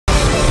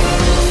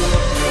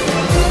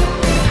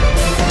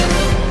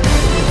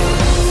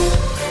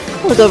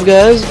What's up,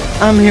 guys?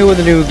 I'm here with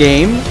a new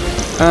game.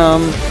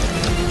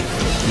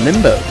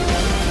 Limbo.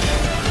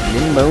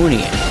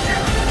 Limbonian.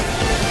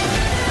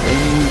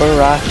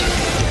 Limborati.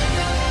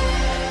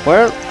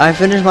 Well, I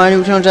finished my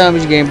Newtown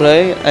Zombies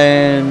gameplay,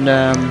 and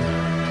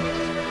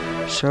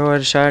so I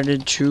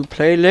decided to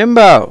play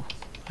Limbo.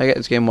 I got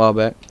this game a while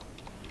back.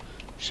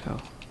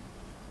 So,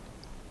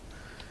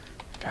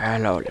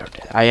 hello there.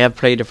 I have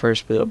played the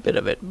first little bit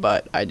of it,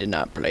 but I did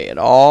not play it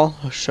all.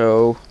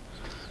 So,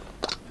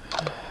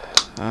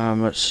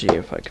 let's see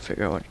if I can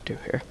figure out what to do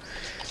here.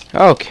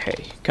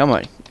 Okay, come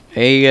on.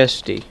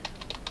 ASD.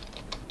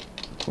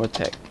 What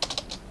the heck?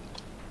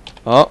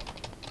 Oh,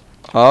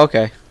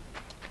 okay.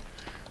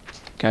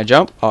 Can I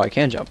jump? Oh, I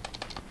can jump.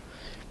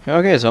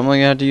 Okay, so I'm only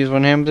gonna have to use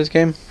one hand with this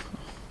game.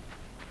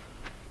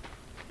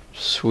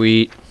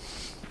 Sweet.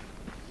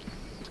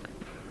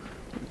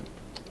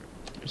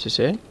 Is this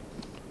it?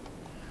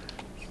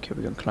 Okay,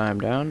 we're gonna climb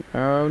down.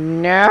 Oh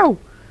no!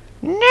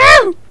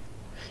 No!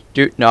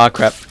 Dude, no,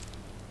 crap.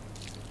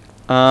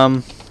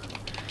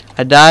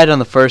 I died on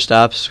the first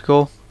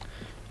obstacle.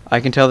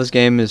 I can tell this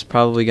game is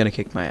probably gonna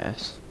kick my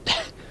ass.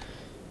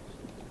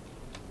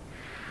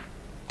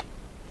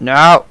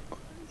 No!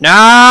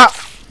 No!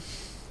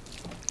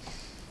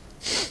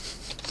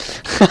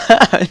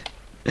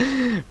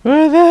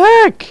 What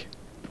the heck?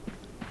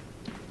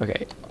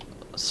 Okay,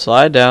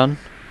 slide down.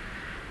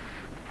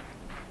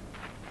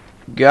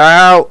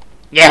 Go!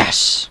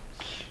 Yes!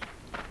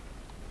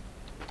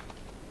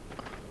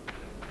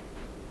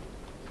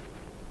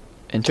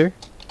 Enter?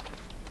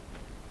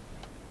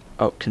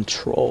 Oh,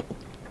 control.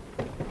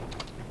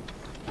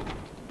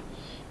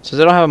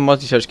 Since I don't have a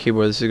multi-touch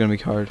keyboard, this is gonna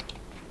be hard.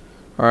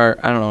 Or,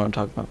 I don't know what I'm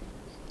talking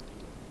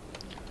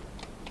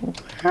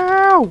about.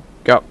 Ow!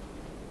 Go.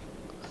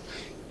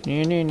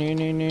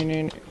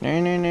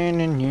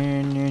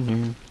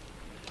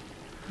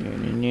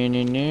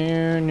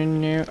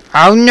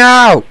 Oh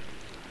no!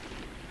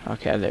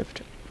 Okay, I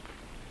lived.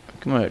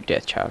 Come on,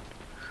 death child.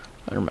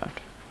 Never mind.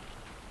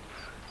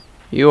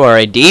 You are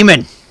a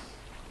demon!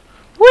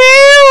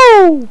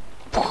 Woo!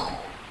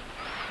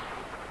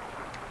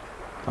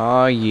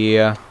 Oh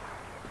yeah.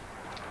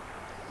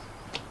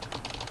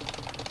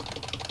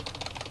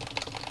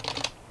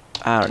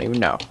 I don't even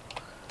know.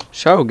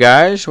 So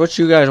guys, what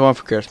you guys want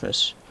for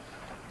Christmas?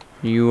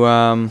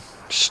 You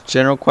just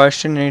general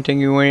question, anything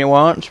you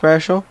want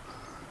special?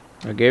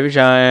 I'll give you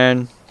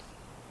Giant.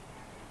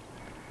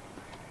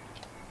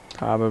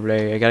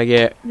 Probably. I gotta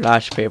get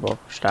lots of people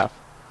stuff.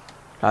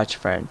 Lots of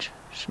friends.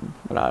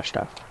 A lot of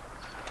stuff.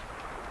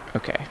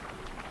 Okay.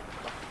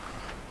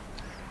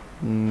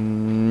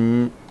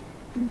 I'm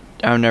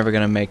never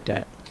gonna make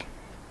that.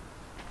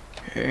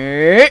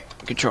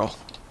 Control.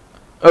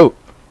 Oh.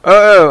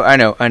 Oh, I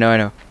know.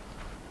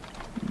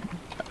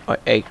 Oh,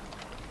 hey.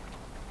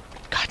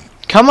 God,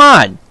 come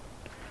on!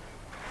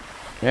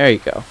 There you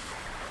go.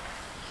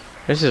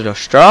 This is a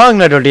strong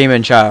little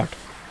demon child.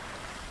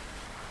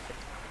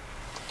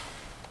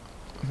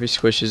 If he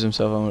squishes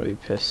himself, I'm gonna be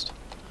pissed.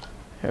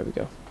 There we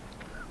go.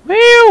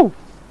 Woo!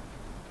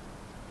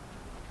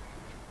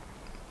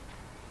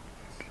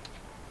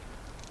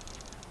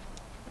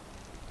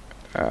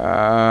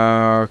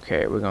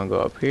 Okay, we're gonna go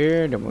up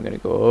here, then we're gonna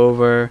go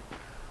over.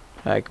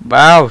 Like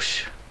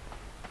Bausch.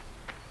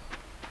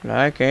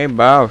 Like a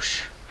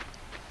Bausch.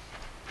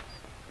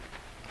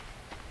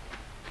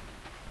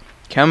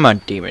 Come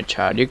on, demon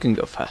child, you can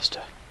go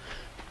faster.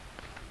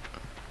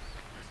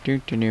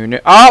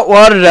 Oh,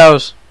 what are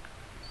those?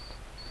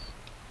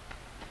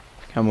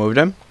 Can I move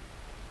them?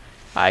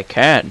 I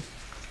can.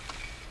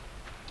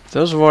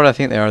 Those are what I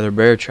think they are. They're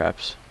bear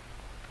traps.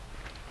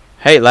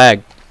 Hey,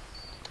 lag.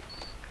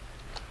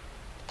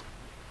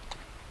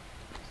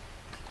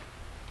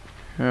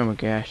 Oh my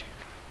gosh.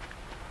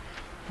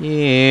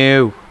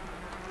 You.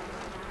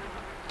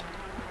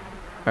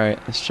 Alright,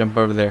 let's jump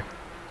over there.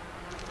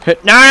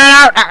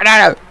 No.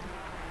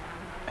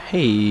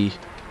 Hey.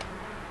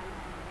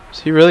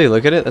 Does he really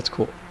look at it? That's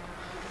cool.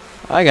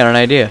 I got an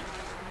idea.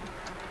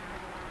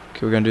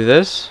 Okay, we're gonna do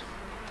this.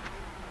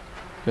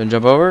 Gonna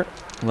jump over.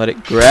 Let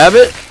it grab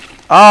it.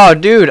 Oh,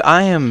 dude,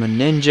 I am a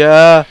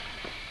ninja.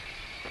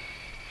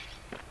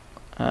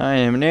 I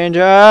am a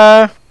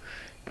ninja.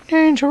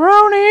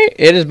 Ninja-roni.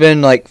 It has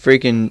been like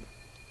freaking.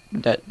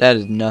 That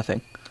is nothing.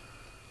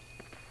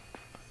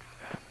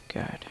 Oh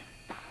my god.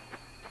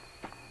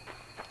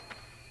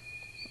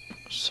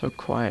 So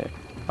quiet.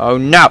 Oh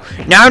no!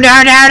 No!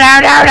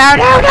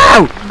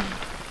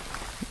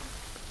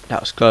 That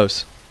was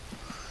close.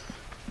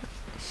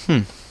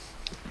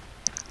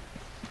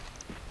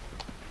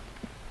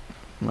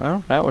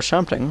 Well, that was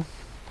something.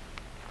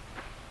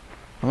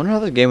 I wonder how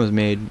this game was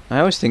made. I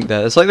always think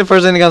that. It's like the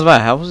first thing that comes to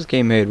mind. How was this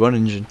game made? What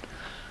engine?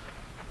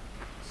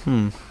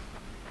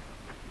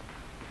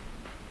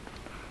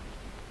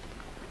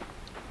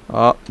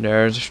 Oh,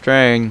 there's a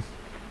string.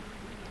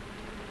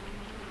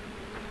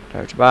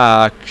 There's a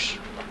box.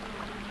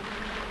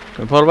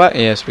 Can we pull it back?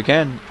 Yes, we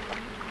can.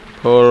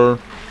 Pull.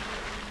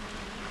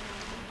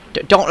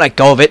 Don't let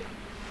go of it.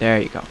 There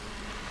you go.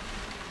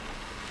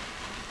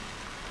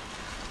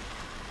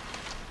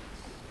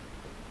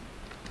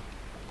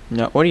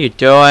 No, what are you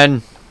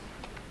doing?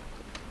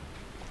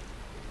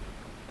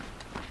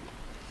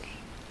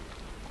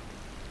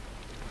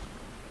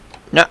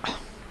 No.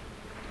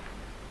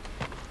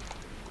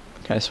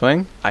 Can I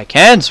swing? I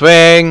can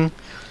swing!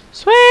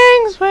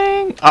 Swing,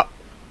 swing! Oh.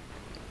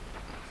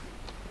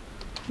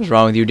 What's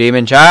wrong with you,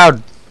 demon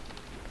child?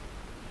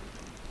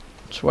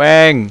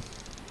 Swing!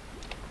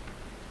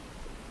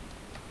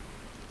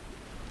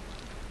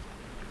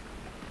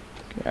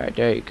 Alright,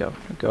 there you go.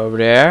 Go over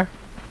there.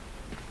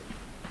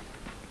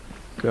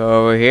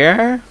 Go over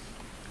here.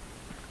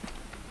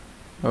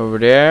 Over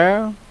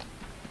there.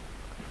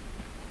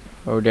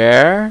 Over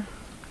there.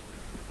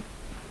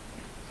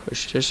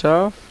 Push this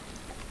off.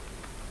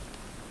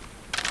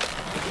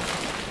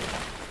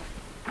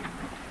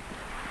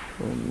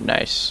 Oh,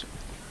 nice.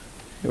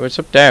 Hey, what's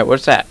up there?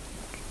 What's that?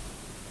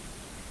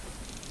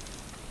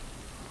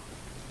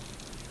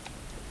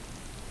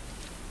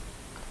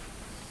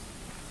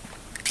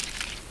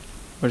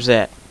 What's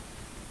that?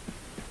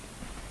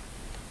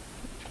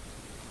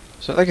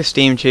 Is that like a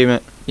Steam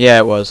achievement? Yeah,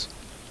 it was.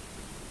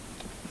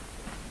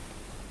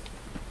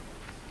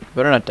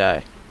 Better not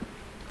die.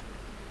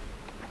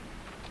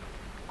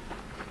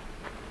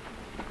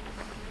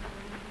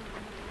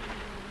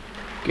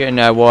 Get in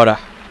that water.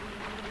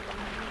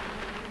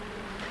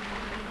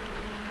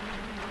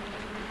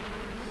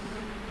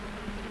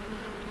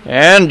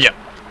 And jump.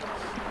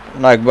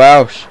 Like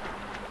boss.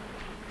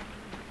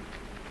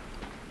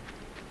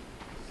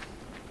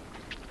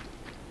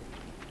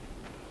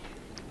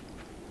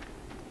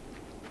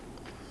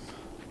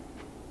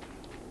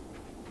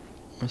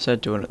 What's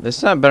that doing?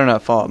 This better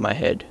not fall on my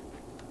head.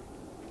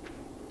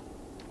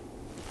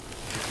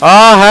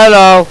 Oh,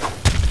 hello.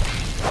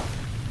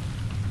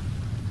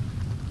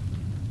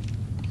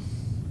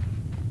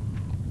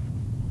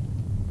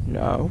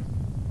 No.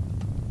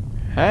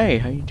 Hey,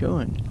 how you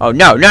doing? Oh,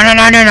 no, no, no,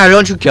 no, no, no,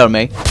 don't you kill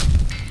me.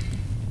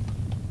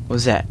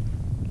 What's that?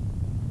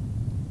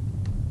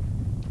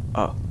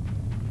 Oh,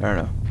 I don't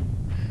know.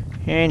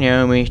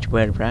 Hello, Mr.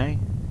 Butterfly.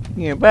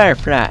 You're a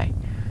butterfly.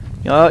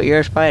 Oh,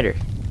 you're a spider.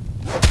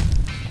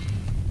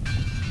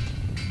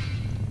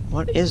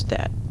 What is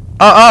that?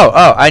 Oh, oh,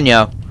 oh, I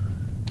know.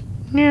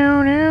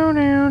 No, no,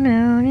 no,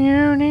 no,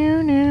 no,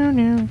 no, no,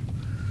 no.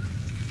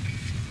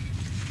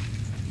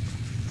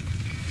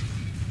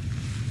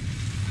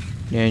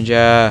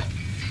 Ninja.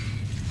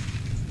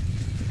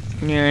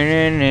 No,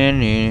 no, no,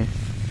 no.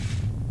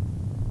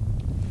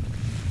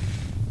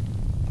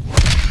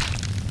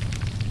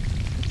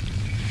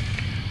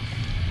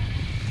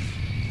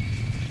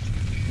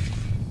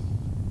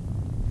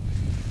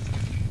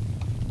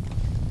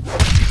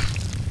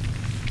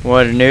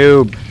 What a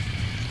noob.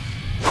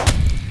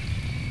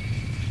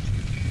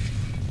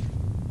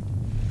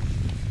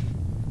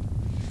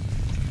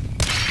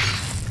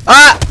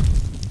 Ah!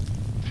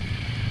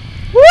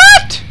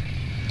 What?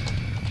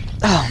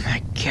 Oh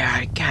my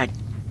god, god.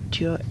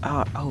 Do it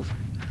all over.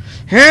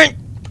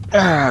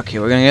 Okay,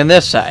 we're gonna get on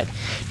this side.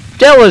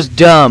 That was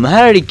dumb.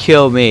 How did he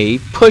kill me? He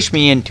pushed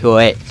me into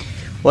it.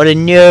 What a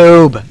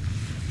noob.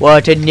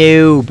 What a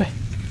noob.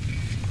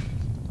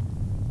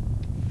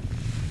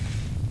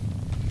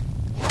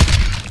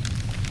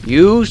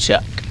 You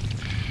suck.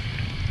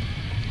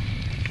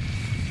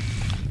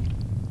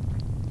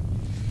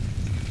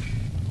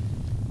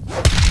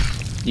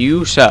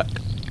 You suck.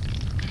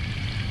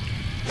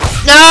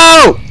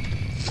 No!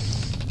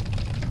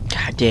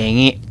 God dang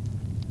it.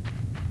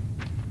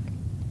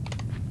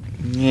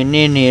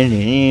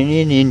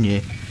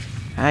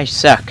 I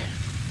suck.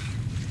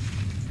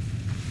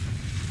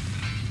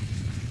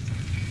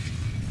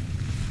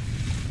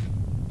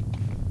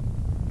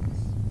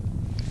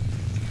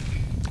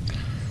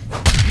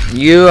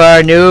 You are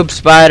a noob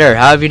spider.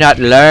 How have you not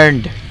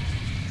learned?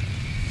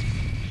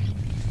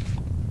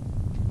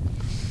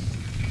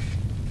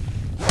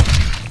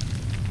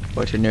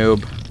 What a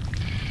noob.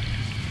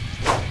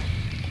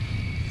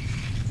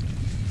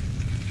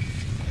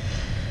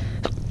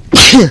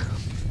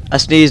 I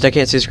sneezed. I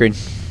can't see the screen.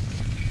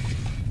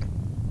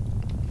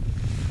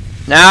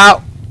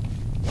 No.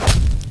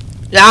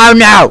 No,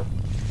 no.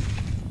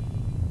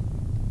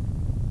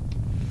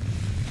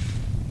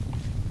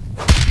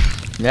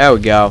 There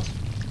we go.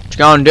 What you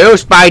gonna do,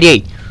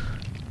 Spidey?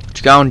 What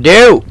you gonna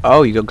do?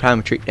 Oh, you gonna climb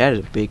a tree? That is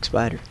a big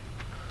spider.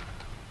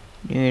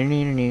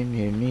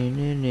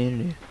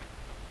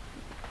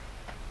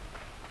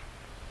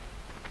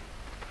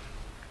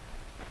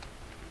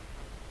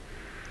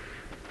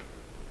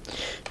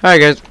 Alright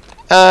guys,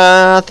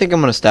 I think I'm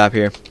gonna stop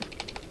here.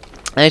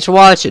 Thanks for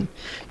watching.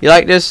 You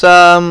like this,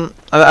 I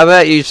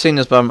bet you've seen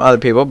this from other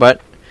people,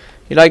 but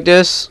you like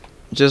this,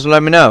 just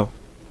let me know.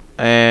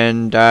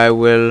 And I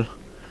will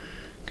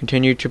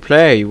continue to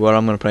play. Well,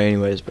 I'm gonna play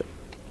anyways, but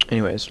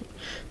anyways. If you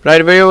like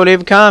the video,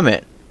 leave a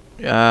comment.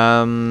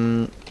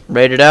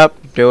 Rate it up,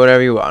 do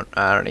whatever you want.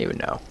 I don't even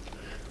know.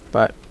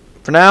 But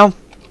for now,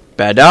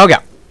 bad dog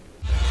out.